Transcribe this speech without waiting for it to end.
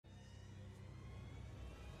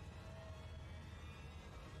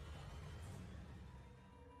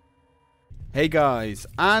Hey guys,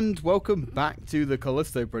 and welcome back to the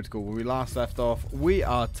Calisto protocol where we last left off. We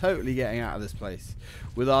are totally getting out of this place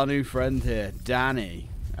with our new friend here, Danny.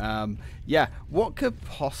 Yeah, what could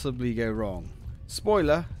possibly go wrong?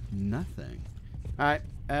 Spoiler, nothing. Alright,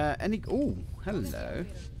 oh, hello.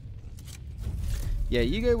 Yeah,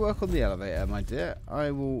 you go work on the elevator, my dear.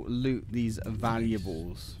 I will loot these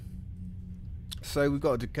valuables. So we've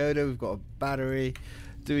got a decoder, we've got a battery.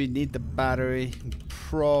 Do we need the battery?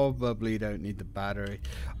 Probably don't need the battery.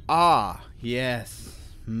 Ah, yes.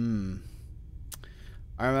 I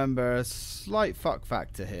remember a slight fuck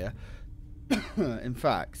factor here. In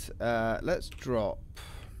fact, let's drop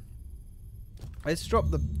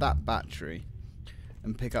that battery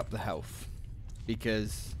and pick up the health,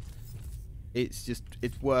 because it's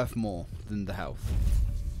worth more than the health.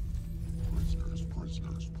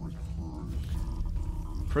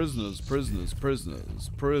 Prisoners, prisoners,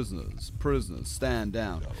 prisoners, prisoners, prisoners, stand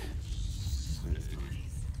down.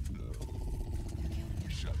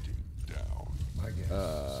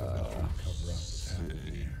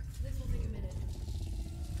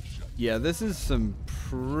 Yeah, this is some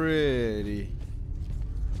pretty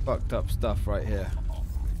fucked up stuff right here.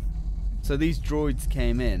 So these droids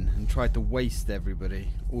came in and tried to waste everybody,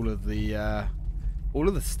 all of the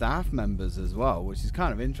staff members as well, which is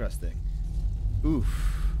kind of interesting.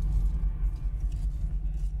 Oof.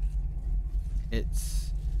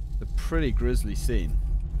 It's a pretty grisly scene.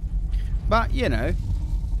 But, you know,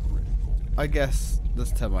 I guess,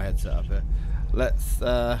 let's turn my headset up here.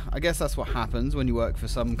 I guess that's what happens when you work for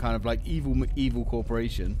some kind of like evil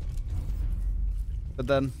corporation. But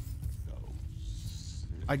then,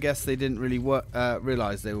 I guess they didn't really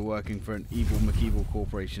realize they were working for an evil McEvil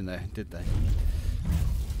corporation there, did they?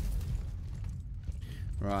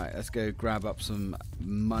 Right, let's go grab up some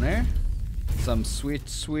money. Some sweet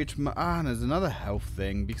there's another health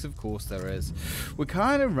thing, because of course there is. We're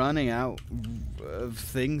kind of running out of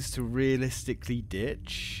things to realistically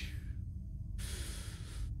ditch.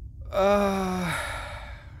 Pretty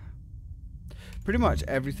much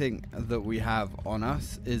everything that we have on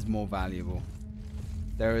us is more valuable.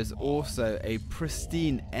 There is also a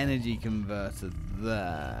pristine energy converter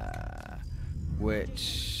there,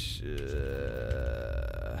 which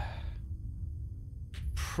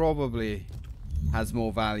probably has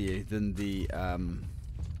more value than the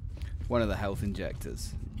one of the health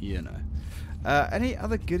injectors, you know. Any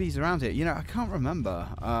other goodies around here? You know, I can't remember.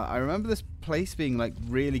 I remember this place being like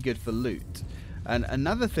really good for loot. And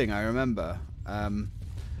another thing I remember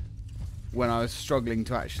when I was struggling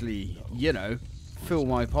to actually, you know, fill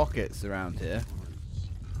my pockets around here,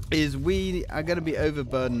 is we are going to be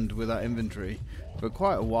overburdened with our inventory for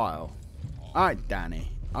quite a while. Alright, Danny,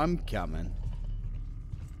 I'm coming.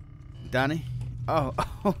 Danny? Oh,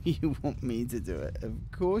 you want me to do it? Of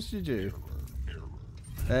course you do.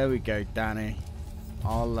 There we go, Danny.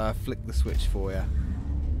 I'll flick the switch for you.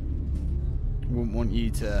 Wouldn't want you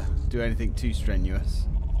to do anything too strenuous.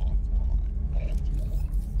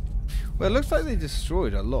 Well, it looks like they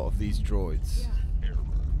destroyed a lot of these droids. Yeah,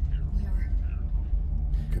 we are.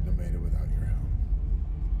 Couldn't have made it without your help.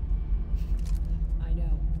 I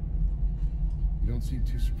know. You don't seem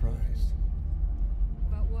too surprised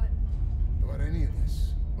About what? about any of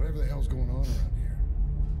this. Whatever the hell's going on around here.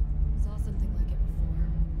 Saw something like it before.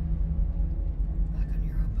 Back on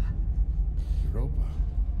Europa. Europa?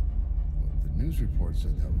 Well, the news report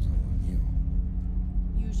said that was all on you.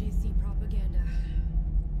 Usually see propaganda.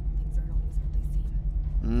 Things aren't always what they seem.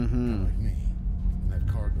 Kind of like me. And that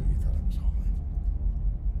cargo you thought I was hauling.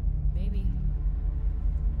 Maybe.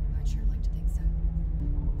 I'd sure like to think so.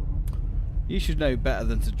 You should know better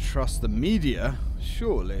than to trust the media,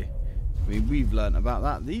 surely. I mean, we've learnt about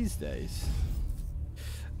that these days.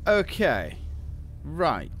 Okay.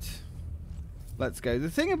 Right. Let's go.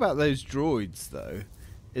 The thing about those droids, though,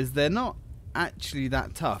 is they're not actually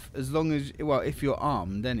that tough, as long as, well, if you're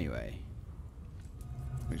armed anyway.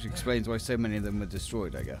 Which explains why so many of them were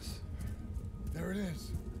destroyed, I guess. There it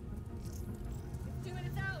is. 2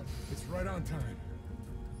 minutes out! It's right on time.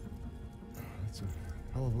 It's a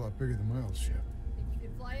hell of a lot bigger than my old ship. Think you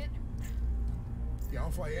can fly it? Yeah, I'll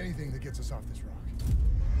fly anything that gets us off this rock.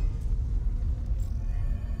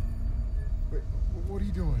 Wait, what are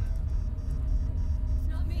you doing? It's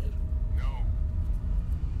not me. No.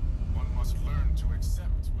 One must learn to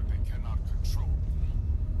accept what they cannot control.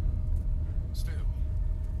 Still,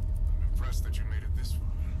 I'm impressed that you made it this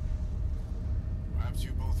far. Perhaps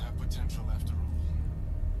you both have potential after all.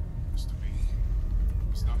 As to me,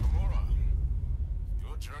 Miss Nakamura,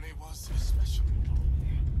 your journey was especially long.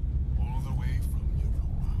 All the way from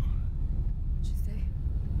Europa. What'd you say?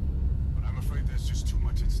 But I'm afraid there's just too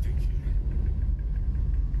much at stake here.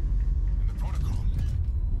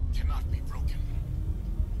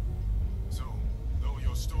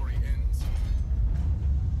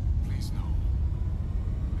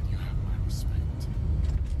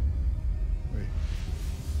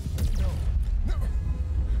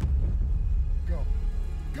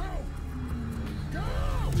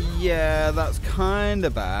 Yeah, that's kind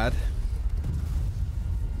of bad.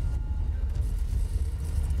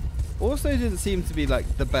 Also didn't seem to be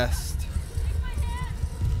like the best.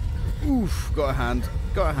 Oof, got a hand.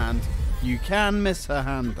 Got a hand. You can miss her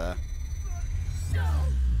hand there.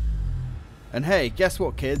 And hey, guess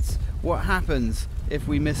what, kids? What happens if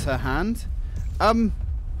we miss her hand?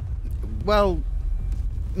 Well,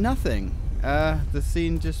 nothing. The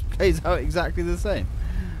scene just plays out exactly the same.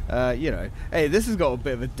 You know. Hey, this has got a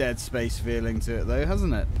bit of a Dead Space feeling to it, though,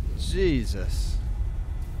 hasn't it? Jesus.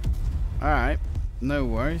 Alright. No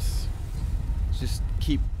worries. Just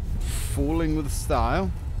keep falling with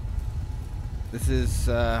style. This is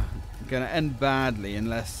going to end badly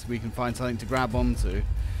unless we can find something to grab onto.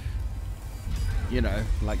 You know,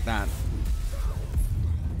 like that.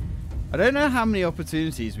 I don't know how many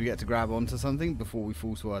opportunities we get to grab onto something before we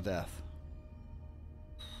fall to our death.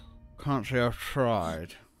 Can't say I've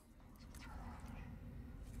tried.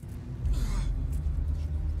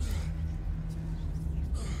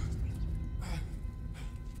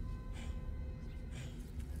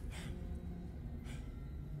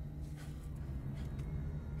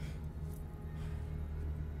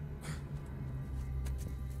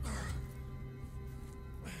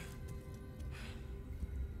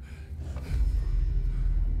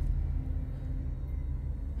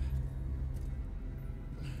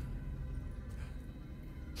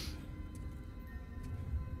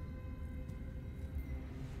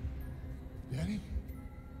 Danny?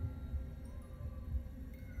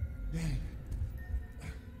 Danny?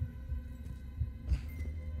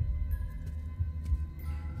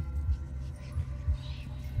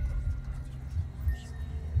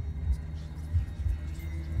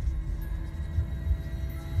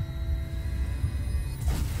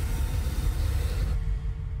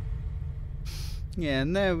 Yeah,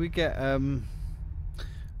 and there we get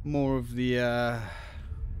more of the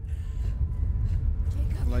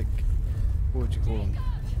like, what would you call them?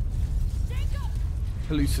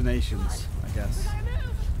 Hallucinations, I guess.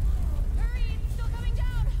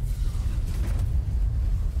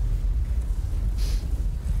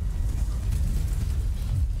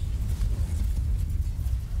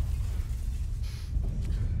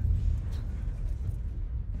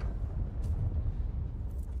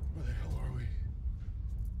 Where the hell are we?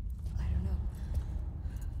 I don't know.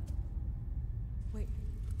 Wait,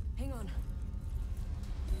 hang on.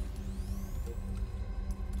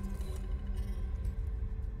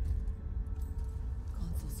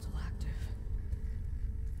 Console's still active.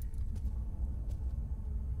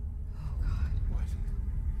 Oh God. What?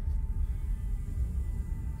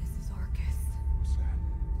 This is Arcus. What's that?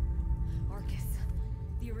 Arcus,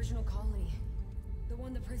 the original colony. The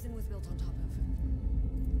one the prison was built on top of.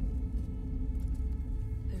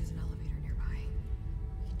 There's an elevator nearby.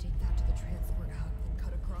 We can take that to the transport hub, then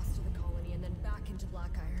cut across to the colony, and then back into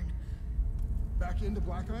Blackiron. Back into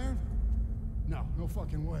Blackiron? No, no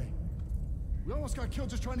fucking way. We almost got killed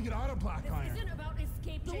just trying to get out of Blackiron. This isn't about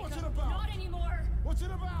escape, Then Jacob. what's it about? Not anymore. What's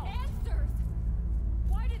it about? Answers!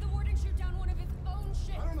 Why did the warden shoot down one of his own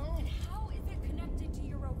ships? I don't know. And how is it connected to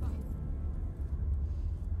Europa?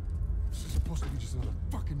 This is supposed to be just another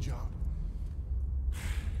fucking job.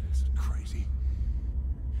 This is crazy.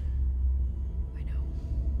 I know.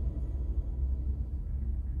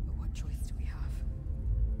 But what choice do we have?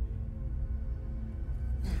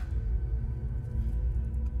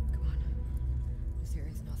 Come on. This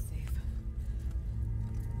area's not safe.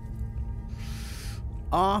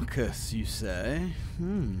 Arcus, you say?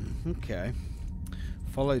 Okay.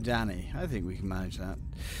 Follow Danny. I think we can manage that.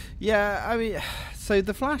 Yeah, I mean, so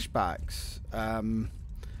the flashbacks and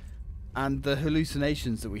the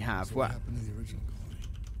hallucinations that we have. So what happened to the original colony?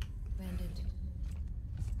 Abandoned.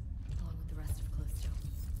 Along with the rest of Calisto.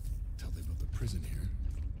 Tell they built the prison here.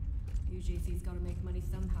 UGC's gotta make money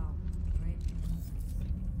somehow, right?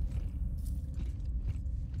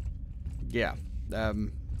 Yeah.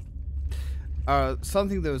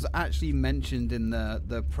 Something that was actually mentioned in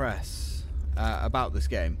the press about this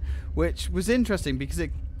game, which was interesting because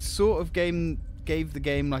it sort of gave the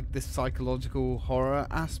game like this psychological horror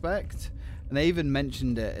aspect, and they even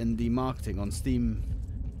mentioned it in the marketing on Steam,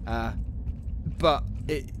 but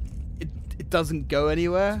it doesn't go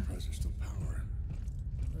anywhere. Surprised there's still power.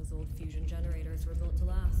 Those old fusion generators were built to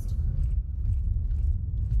last.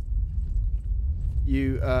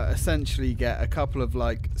 You essentially get a couple of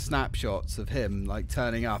like snapshots of him like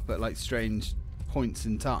turning up at like strange points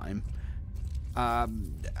in time,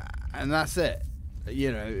 and that's it.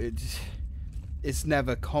 You know, it's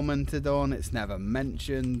never commented on, it's never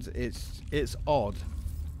mentioned. It's odd.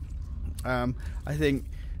 I think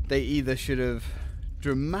they either should have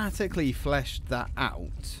dramatically fleshed that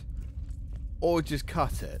out, or just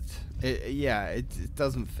cut it. Yeah, it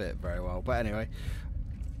doesn't fit very well. But anyway,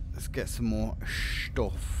 let's get some more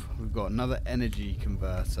stuff. We've got another energy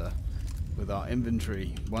converter with our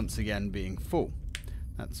inventory once again being full.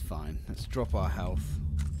 That's fine. Let's drop our health.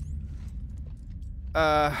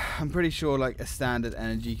 I'm pretty sure like a standard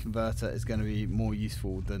energy converter is going to be more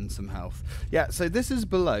useful than some health. Yeah, so this is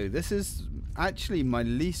below. This is actually my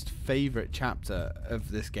least favorite chapter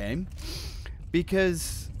of this game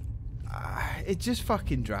because it just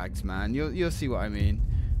fucking drags, man. You'll see what I mean.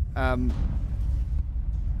 Sounds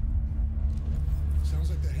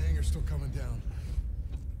like the hangar's still coming down.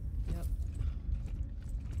 Yep.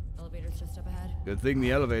 Elevator's just up ahead. Good thing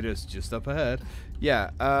the elevator's just up ahead.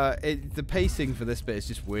 Yeah, the pacing for this bit is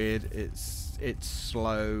just weird. It's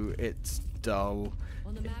slow. It's dull.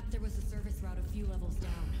 On the map, there was a service route a few levels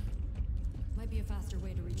down. Might be a faster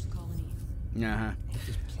way to reach the colony. Yeah. Hope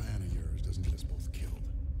this plan of yours doesn't get us both killed.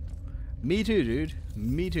 Me too, dude.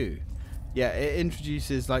 Me too. Yeah, it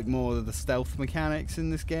introduces like more of the stealth mechanics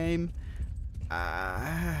in this game.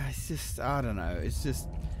 It's just, I don't know. It's just,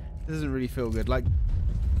 it doesn't really feel good. Like,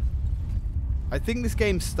 I think this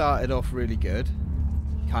game started off really good.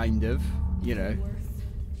 Kind of, you know.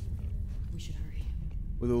 We should hurry.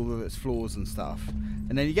 With all of its flaws and stuff.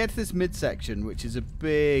 And then you get to this midsection, which is a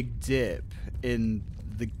big dip in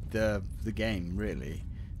the game, really.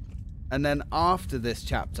 And then after this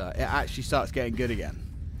chapter, it actually starts getting good again.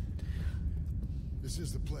 This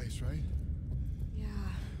is the place, right? Yeah,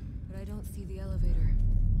 but I don't see the elevator.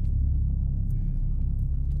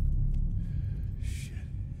 Shit.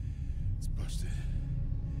 It's busted.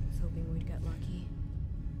 I was hoping we'd get lucky.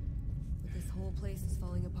 But this whole place is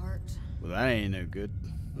falling apart. Well, that ain't no good.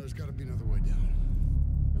 There's got to be another way down.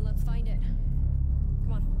 Then let's find it.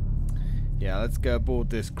 Come on. Yeah, let's go aboard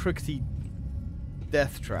this crickety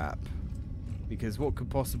death trap. Because what could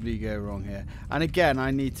possibly go wrong here? And again, I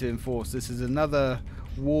need to enforce, this is another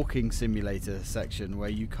walking simulator section where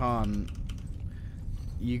you can't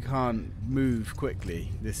move quickly.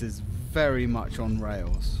 This is very much on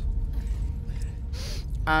rails.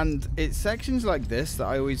 And it's sections like this that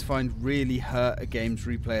I always find really hurt a game's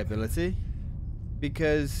replayability.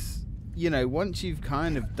 Because, you know, once you've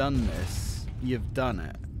kind of done this, you've done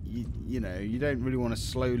it. You know, you don't really want to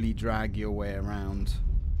slowly drag your way around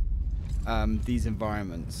these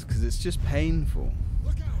environments because it's just painful.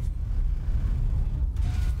 Look out!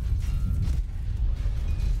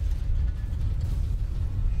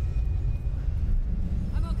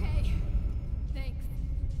 I'm okay. Thanks.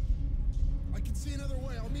 I can see another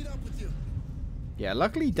way. I'll meet up with you. Yeah,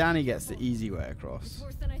 luckily Danny gets the easy way It's across.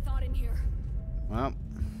 worse than I thought in here. Well,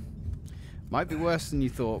 might be worse than you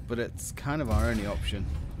thought, but it's kind of our only option.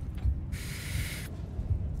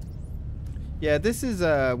 Yeah, this is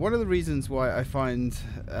one of the reasons why I find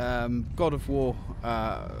God of War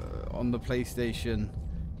on the PlayStation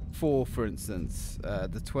 4, for instance,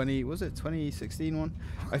 the 2016 one?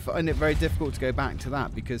 I find it very difficult to go back to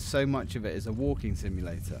that because so much of it is a walking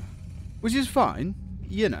simulator. Which is fine,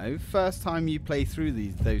 you know, first time you play through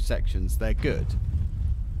those sections, they're good.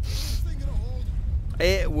 This thing gonna hold?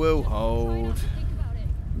 It will Try not hold, to think about it.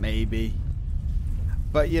 maybe.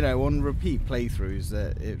 But, you know, on repeat playthroughs,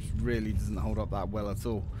 it really doesn't hold up that well at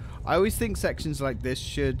all. I always think sections like this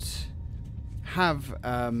should have,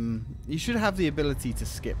 you should have the ability to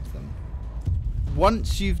skip them.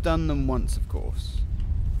 Once you've done them once, of course.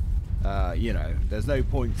 You know, there's no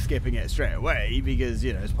point skipping it straight away because,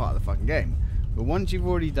 you know, it's part of the fucking game. But once you've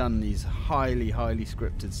already done these highly, highly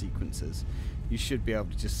scripted sequences, you should be able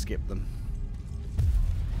to just skip them.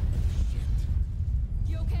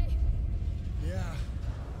 You okay? Yeah.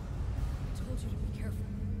 I told you to be careful.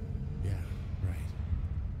 Yeah, right.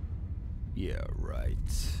 Yeah, right.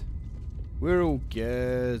 We're all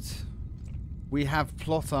good. We have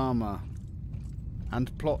plot armor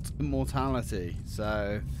and plot immortality,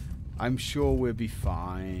 so I'm sure we'll be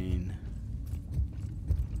fine.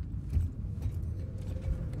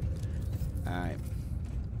 Alright.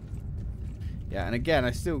 Yeah, and again,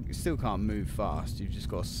 I still can't move fast. You've just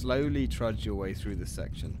got to slowly trudge your way through this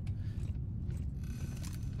section.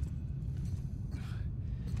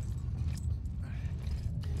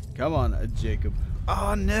 Come on, Jacob.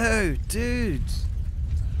 Oh no, dude!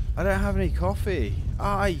 I don't have any coffee.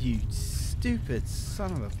 Ah, you stupid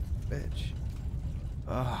son of a bitch.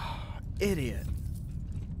 Ah, idiot.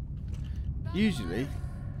 Usually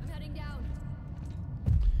I'm heading down.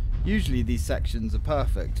 Usually these sections are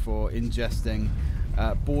perfect for ingesting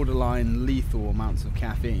borderline lethal amounts of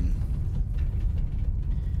caffeine.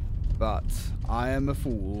 But I am a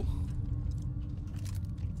fool.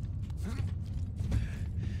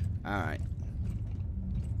 Alright.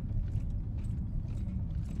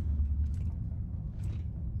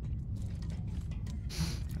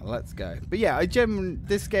 Let's go. But yeah,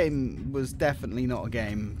 this game was definitely not a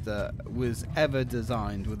game that was ever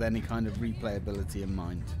designed with any kind of replayability in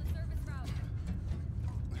mind.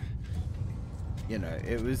 You know,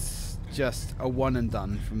 it was just a one and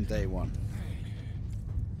done from day one.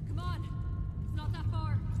 Come on, it's not that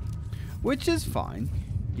far. Which is fine,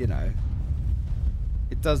 you know.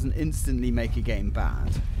 It doesn't instantly make a game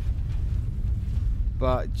bad.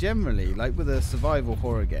 But generally, like with a survival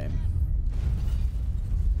horror game,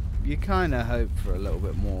 you kind of hope for a little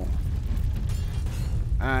bit more.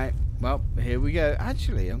 Alright, well, here we go.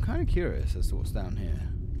 Actually, I'm kind of curious as to what's down here.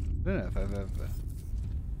 I don't know if I've ever...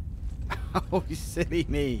 Oh, silly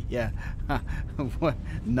me. Yeah. What?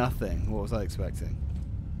 Nothing. What was I expecting?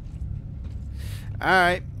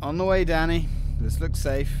 Alright, on the way, Danny. This looks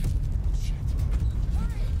safe.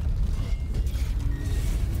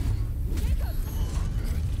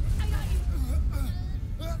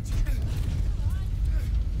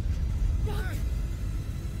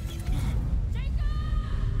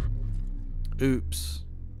 Oops.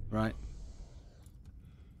 Right.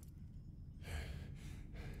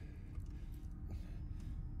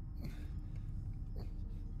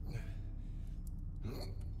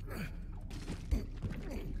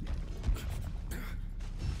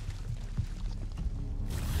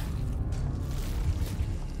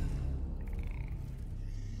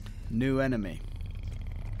 New enemy.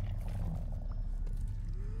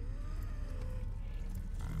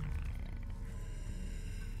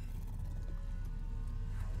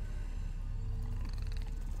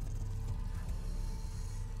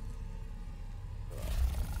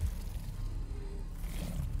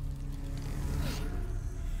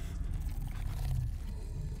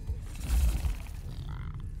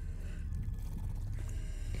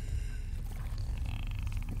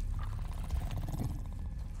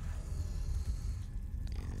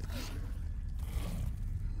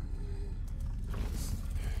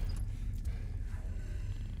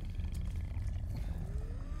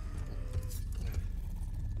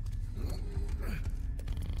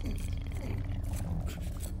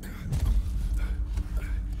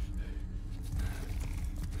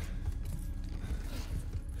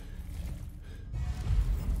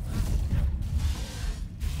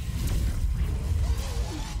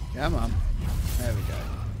 Come on. There we go.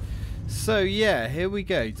 So yeah, here we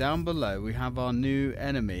go. Down below we have our new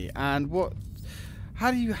enemy. And what...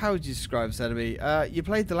 How would you describe this enemy? You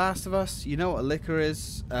played The Last of Us. You know what a licker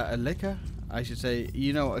is? A licker? I should say.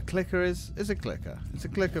 You know what a clicker is? It's a clicker. It's a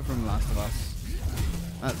clicker from The Last of Us.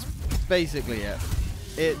 That's basically it.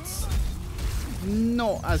 It's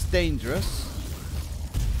not as dangerous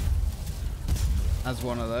as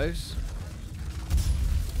one of those.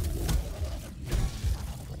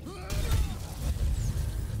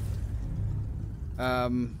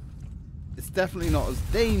 It's definitely not as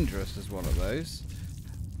dangerous as one of those,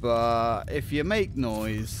 but if you make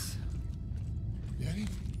noise,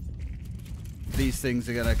 these things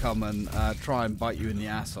are going to come and try and bite you in the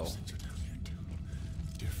asshole.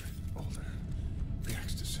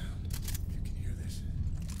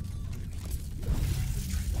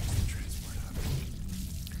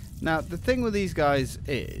 Now, the thing with these guys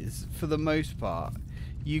is, for the most part,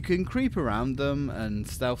 you can creep around them and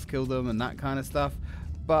stealth kill them and that kind of stuff,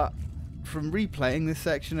 but from replaying this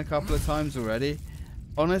section a couple of times already,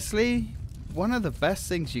 honestly, one of the best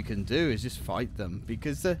things you can do is just fight them,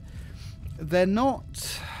 because they're not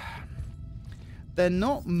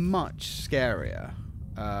much scarier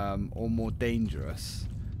or more dangerous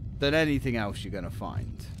than anything else you're going to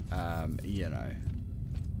find. You know,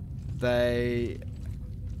 they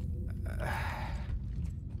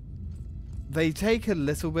take a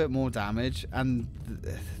little bit more damage, and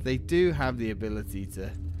they do have the ability to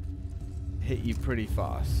hit you pretty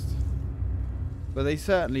fast, but they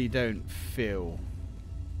certainly don't feel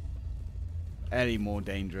any more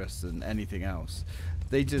dangerous than anything else.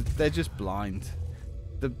 They're just blind.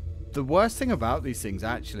 The worst thing about these things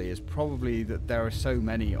actually is probably that there are so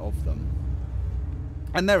many of them,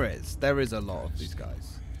 and there is a lot of these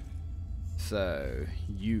guys. So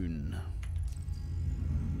Yoon.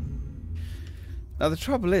 Now the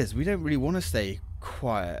trouble is, we don't really want to stay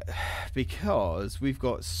quiet because we've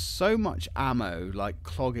got so much ammo like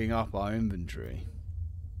clogging up our inventory.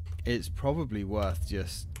 It's probably worth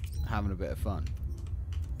just having a bit of fun.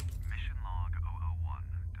 Mission log 001,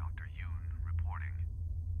 Dr. Yoon reporting.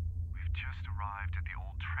 We've just arrived at the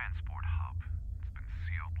old transport hub. It's been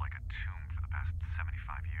sealed like a tomb for the past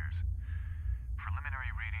 75 years.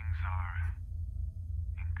 Preliminary readings are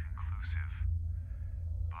inconclusive,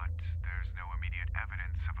 but there's no immediate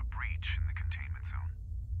evidence of a breach in the containment zone.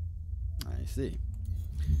 I see.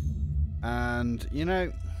 And, you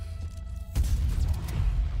know,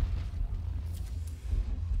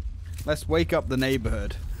 Let's wake up the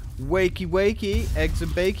neighborhood. Wakey, wakey, eggs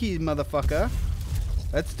and bakey, motherfucker.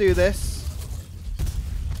 Let's do this.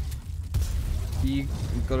 You've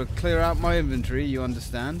got to clear out my inventory, you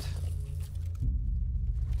understand?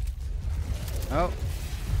 Oh.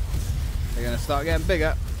 They're going to start getting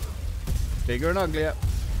bigger. Bigger and uglier.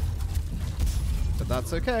 But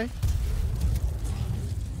that's okay.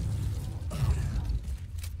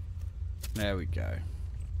 There we go.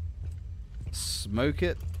 Smoke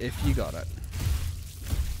it if you got it.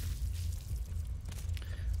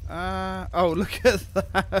 Oh, look at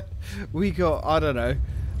that. We got, I don't know,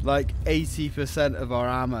 like 80% of our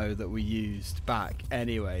ammo that we used back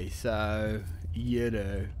anyway. So, you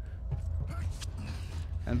know.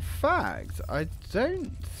 In fact, I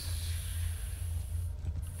don't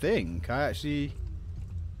think I actually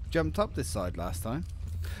jumped up this side last time.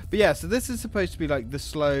 But yeah, so this is supposed to be like the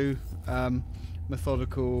slow,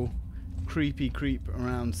 methodical, creepy creep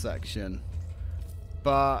around section.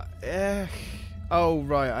 But, oh,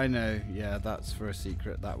 right, I know. Yeah, that's for a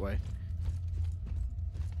secret that way.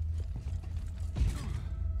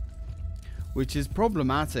 Which is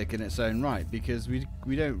problematic in its own right, because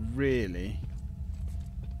we don't really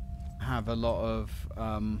have a lot of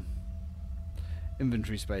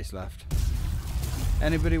inventory space left.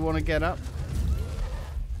 Anybody want to get up?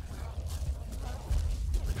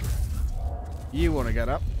 You want to get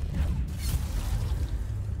up?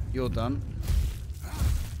 You're done.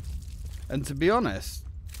 And to be honest,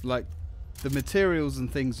 like, the materials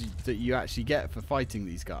and things that you actually get for fighting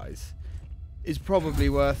these guys is probably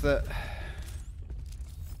worth it.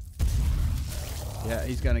 Yeah,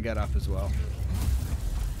 he's going to get up as well.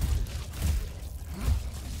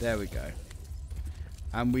 There we go.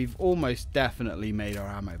 And we've almost definitely made our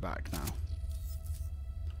ammo back now.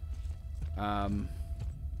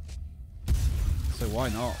 So why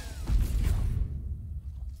not?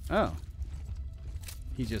 Oh.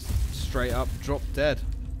 He just straight up dropped dead.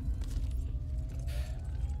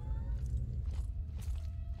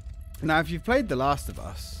 Now, if you've played The Last of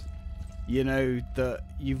Us, you know that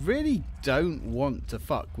you really don't want to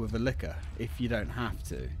fuck with a licker if you don't have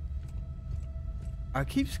to. I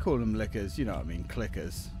keep calling them lickers, you know what I mean,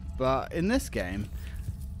 clickers. But in this game,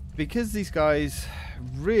 because these guys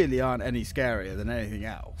really aren't any scarier than anything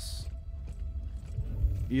else,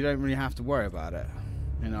 you don't really have to worry about it.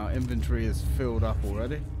 You know, our inventory is filled up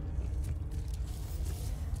already.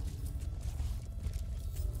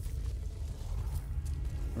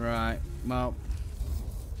 Right, well,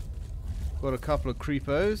 got a couple of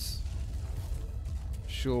creepos.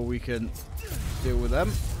 Sure, we can deal with them.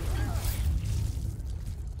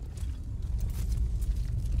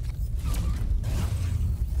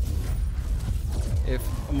 If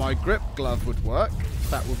my grip glove would work,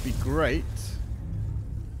 that would be great.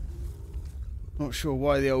 Not sure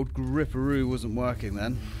why the old gripperoo wasn't working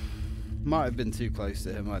then. Might have been too close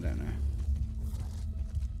to him, I don't know.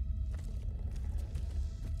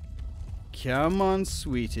 Come on,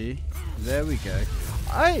 sweetie. There we go.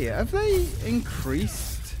 Hey, have they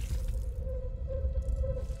increased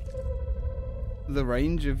the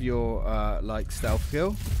range of your, like, stealth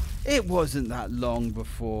kill? It wasn't that long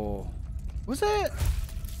before. Was it?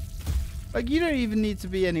 Like, you don't even need to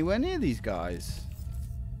be anywhere near these guys.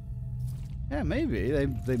 Yeah, maybe.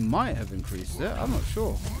 They might have increased it. I'm not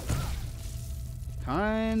sure.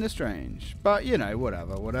 Kinda strange. But, you know,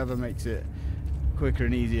 whatever. Whatever makes it quicker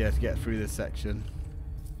and easier to get through this section.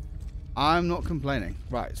 I'm not complaining.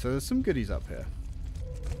 Right, so there's some goodies up here.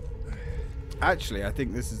 Actually, I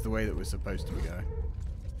think this is the way that we're supposed to be going.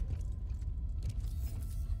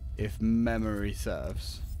 If memory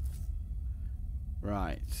serves.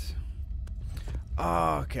 Right.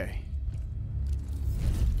 Oh, okay.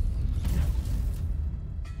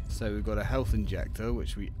 So we've got a health injector,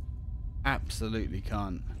 which we absolutely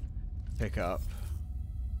can't pick up.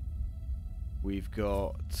 We've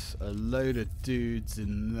got a load of dudes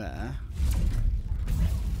in there.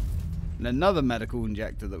 And another medical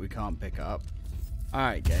injector that we can't pick up.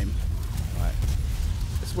 Alright, game. Right.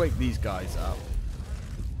 Let's wake these guys up.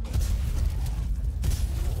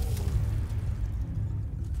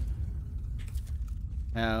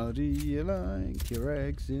 How do you like your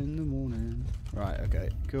eggs in the morning? Right, okay,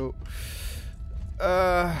 cool.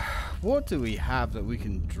 What do we have that we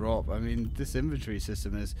can drop? I mean, this inventory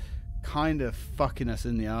system is kind of fucking us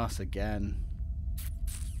in the ass again.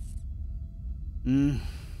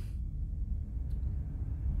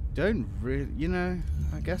 Don't really, you know,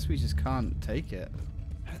 I guess we just can't take it.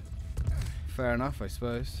 Fair enough, I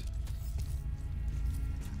suppose.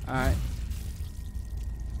 Alright.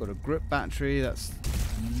 Got a grip battery, that's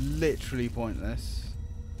literally pointless.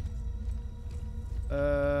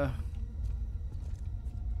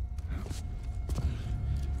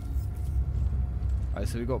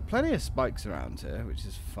 Alright, so we've got plenty of spikes around here, which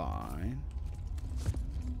is fine.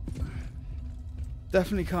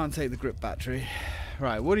 Definitely can't take the grip battery.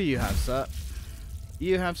 Right, what do you have, sir?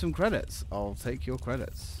 You have some credits. I'll take your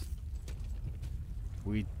credits.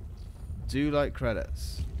 We do like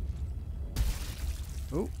credits.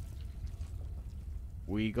 Oh.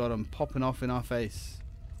 We got them popping off in our face.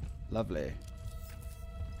 Lovely.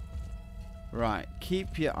 Right,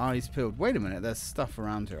 keep your eyes peeled. Wait a minute, there's stuff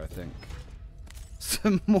around here, I think.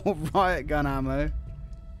 Some more riot gun ammo.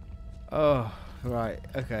 Oh, right,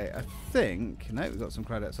 okay. I think... No, we've got some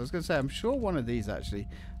credits. I was going to say, I'm sure one of these actually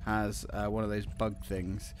has one of those bug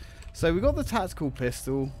things. So we've got the tactical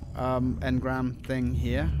pistol engram thing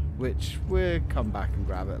here, which we'll come back and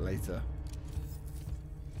grab it later.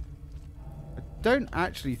 I don't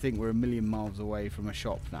actually think we're a million miles away from a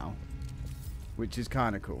shop now, which is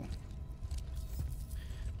kind of cool.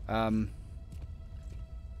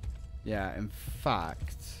 Yeah, in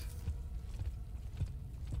fact,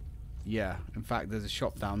 there's a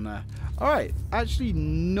shop down there. Alright, actually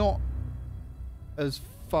not as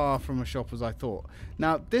far from a shop as I thought.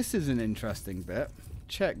 Now, this is an interesting bit.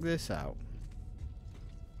 Check this out.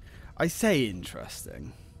 I say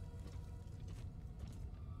interesting.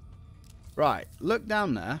 Right, look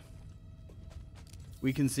down there.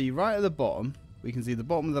 We can see right at the bottom, we can see the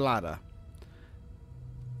bottom of the ladder.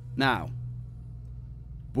 Now,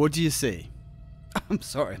 what do you see? I'm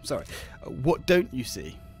sorry. What don't you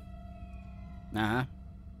see?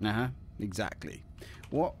 Exactly.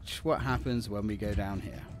 Watch what happens when we go down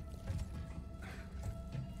here.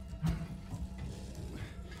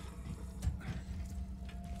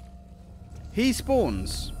 He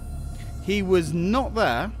spawns. He was not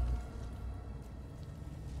there.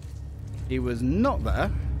 He was not there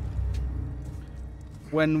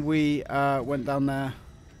when we went down there,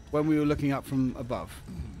 when we were looking up from above.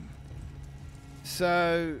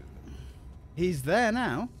 So, he's there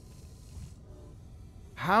now.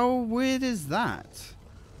 How weird is that?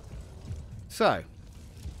 So,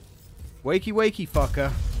 wakey wakey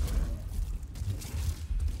fucker.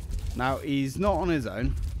 Now, he's not on his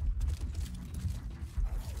own.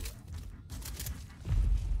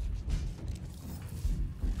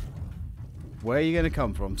 Where are you going to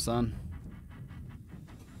come from, son?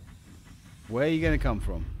 Where are you going to come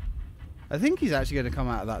from? I think he's actually going to come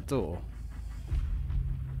out of that door.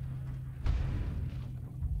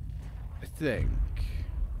 I think.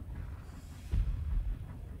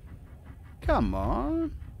 Come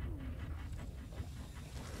on.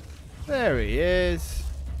 There he is.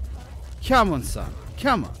 Come on, son.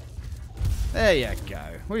 Come on. There you go.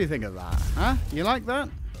 What do you think of that? Huh? You like that?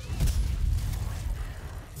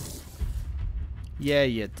 Yeah,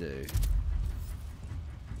 you do.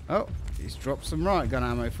 Oh, he's dropped some riot gun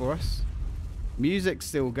ammo for us. Music's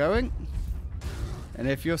still going. And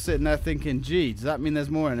if you're sitting there thinking, gee, does that mean there's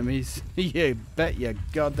more enemies? You bet your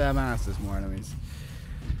goddamn ass there's more enemies.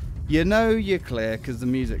 You know you're clear because the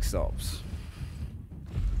music stops.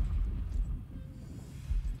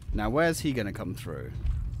 Now, where's he going to come through?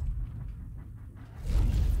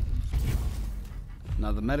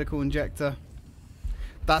 Another medical injector.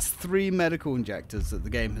 That's 3 medical injectors that the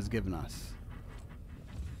game has given us.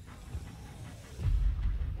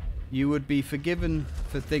 You would be forgiven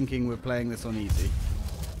for thinking we're playing this on easy.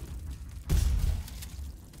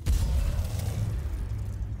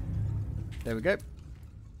 There we go.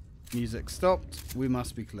 Music stopped. We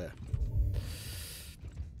must be clear.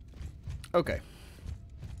 Okay.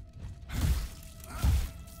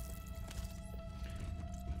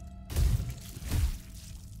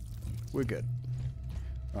 We're good.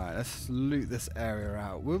 Right, let's loot this area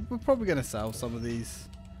out. We're probably going to sell some of these.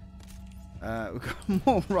 We've got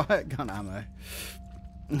more riot gun ammo.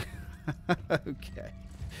 Okay.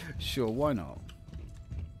 Sure, why not?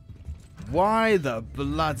 Why the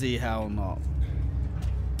bloody hell not?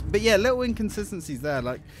 But yeah, little inconsistencies there.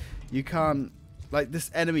 Like, you can't... Like, this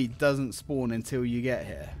enemy doesn't spawn until you get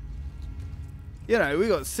here. You know, we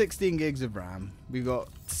got 16 gigs of RAM. We got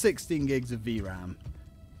 16 gigs of VRAM.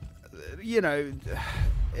 You know...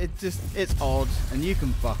 it's odd, and you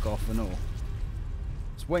can fuck off and all.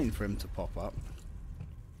 Just waiting for him to pop up.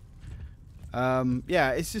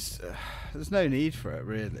 Yeah, it's just there's no need for it,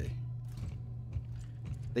 really.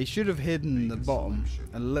 They should have hidden the bottom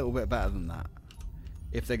a little bit better than that,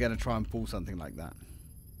 if they're going to try and pull something like that.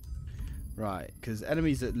 Right, because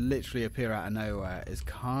enemies that literally appear out of nowhere is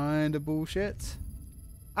kind of bullshit,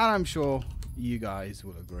 and I'm sure you guys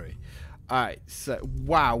will agree. Alright, so,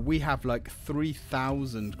 wow, we have like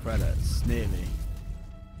 3,000 credits, nearly.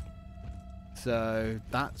 So,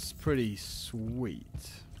 that's pretty sweet.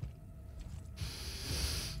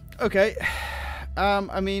 Okay,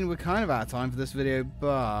 I mean, we're kind of out of time for this video,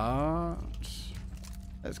 but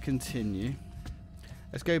let's continue.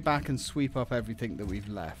 Let's go back and sweep up everything that we've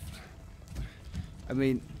left. I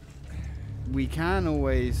mean, we can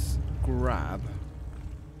always grab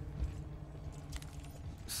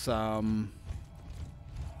some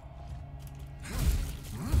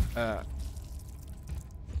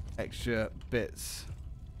extra bits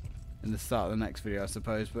in the start of the next video, I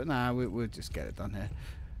suppose, but nah, we'll just get it done here.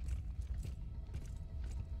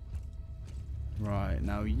 Right,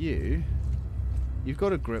 now you've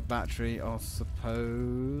got a grip battery. I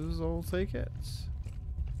suppose I'll take it.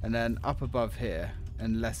 And then up above here,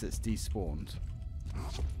 unless it's despawned,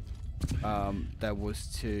 there was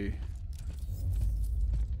 2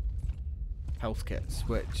 health kits,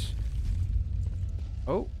 which...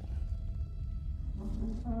 Oh!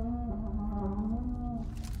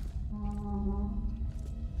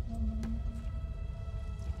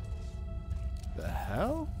 The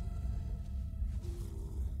hell?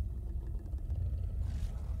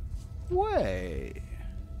 Wait.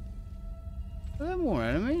 Are there more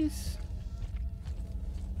enemies?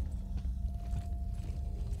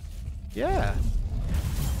 Yeah.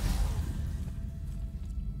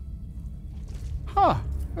 Huh.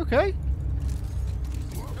 Okay.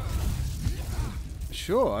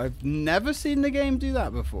 Sure, I've never seen the game do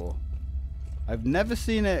that before. I've never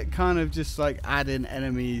seen it kind of just like add in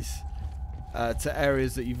enemies to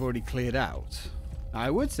areas that you've already cleared out. I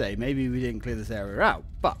would say maybe we didn't clear this area out,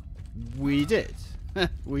 but we did.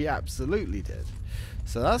 We absolutely did.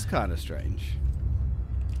 So that's kind of strange.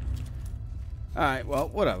 Alright, well,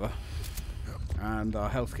 whatever. And our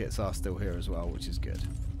health kits are still here as well, which is good.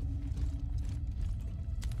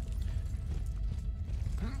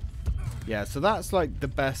 Yeah, so that's like the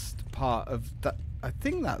best part of that. I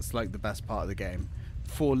think that's like the best part of the game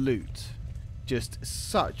for loot. Just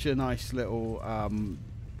such a nice little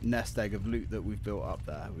nest egg of loot that we've built up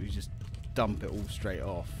there. We just dump it all straight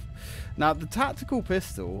off. Now, the tactical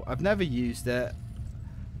pistol, I've never used it.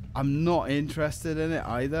 I'm not interested in it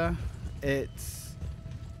either. It's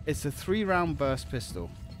a 3-round burst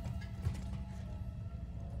pistol,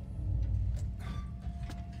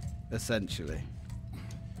 essentially.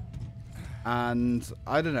 And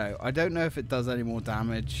I don't know. I don't know if it does any more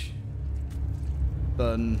damage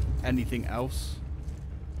than anything else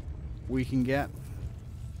we can get.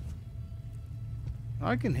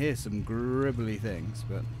 I can hear some gribbly things,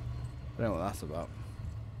 but I don't know what that's about.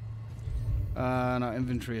 And our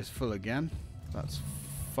inventory is full again. That's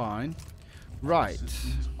fine. Right.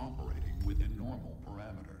 Operating within normal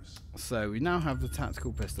parameters. So we now have the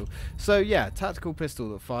tactical pistol. So yeah, tactical pistol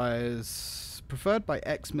that fires, preferred by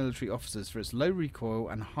ex-military officers for its low recoil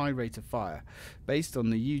and high rate of fire, based on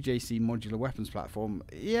the UJC modular weapons platform.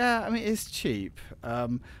 Yeah, I mean, it's cheap,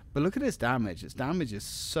 but look at its damage. Its damage is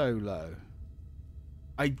so low.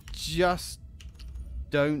 I just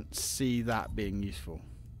don't see that being useful.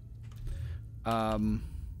 So I'm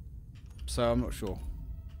not sure.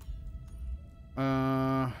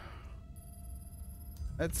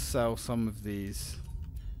 Let's sell some of these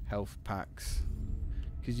health packs,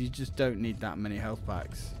 because you just don't need that many health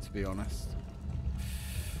packs, to be honest.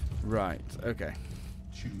 Right, okay.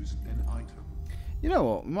 Choose an item. You know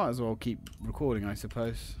what? Might as well keep recording, I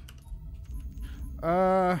suppose.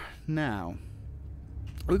 Now,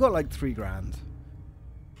 we got like 3 grand.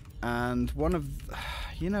 And one of...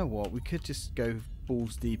 You know what? We could just go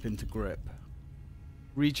balls deep into grip.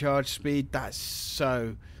 Recharge speed, that's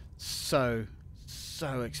so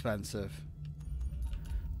expensive.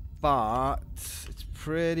 But it's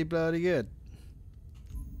pretty bloody good.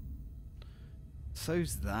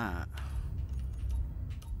 So's that.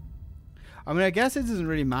 I mean, I guess it doesn't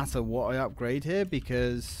really matter what I upgrade here,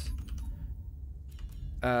 because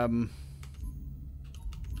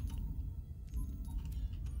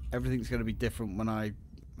everything's going to be different when I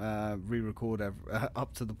re-record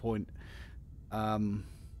up to the point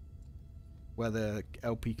where the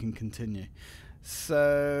LP can continue.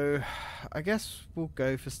 So I guess we'll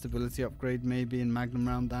go for stability upgrade, maybe in magnum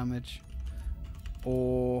round damage,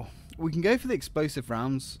 or we can go for the explosive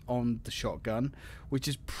rounds on the shotgun, which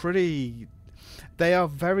is pretty... They are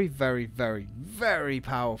very, very, very, very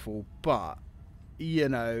powerful, but you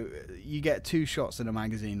know, you get 2 shots in a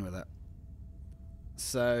magazine with it.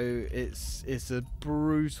 So it's a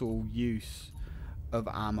brutal use of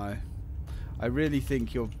ammo. I really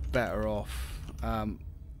think you're better off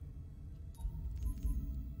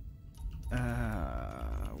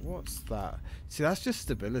what's that? See, that's just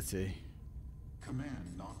stability.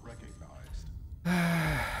 Command not recognized.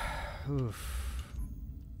 Oof.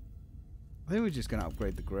 I think we're just going to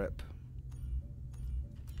upgrade the grip.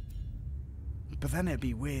 But then it'd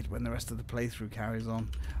be weird when the rest of the playthrough carries on.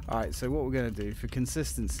 Alright, so what we're going to do, for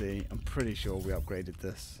consistency, I'm pretty sure we upgraded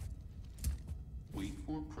this. Wait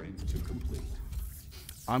for print to complete.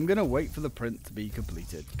 I'm going to wait for the print to be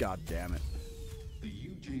completed. God damn it. The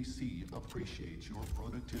UJC appreciates your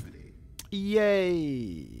productivity.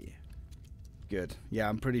 Yay! Good. Yeah,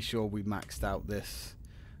 I'm pretty sure we maxed out this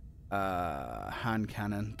hand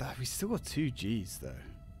cannon. We still got 2 Gs though.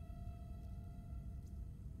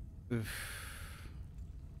 Oof.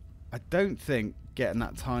 I don't think getting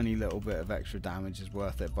that tiny little bit of extra damage is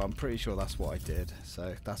worth it, but I'm pretty sure that's what I did.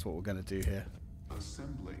 So that's what we're going to do here.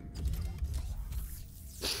 Assembling.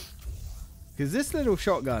 Because this little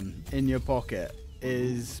shotgun in your pocket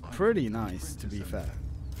is pretty nice, to be fair.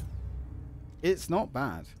 It's not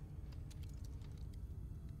bad.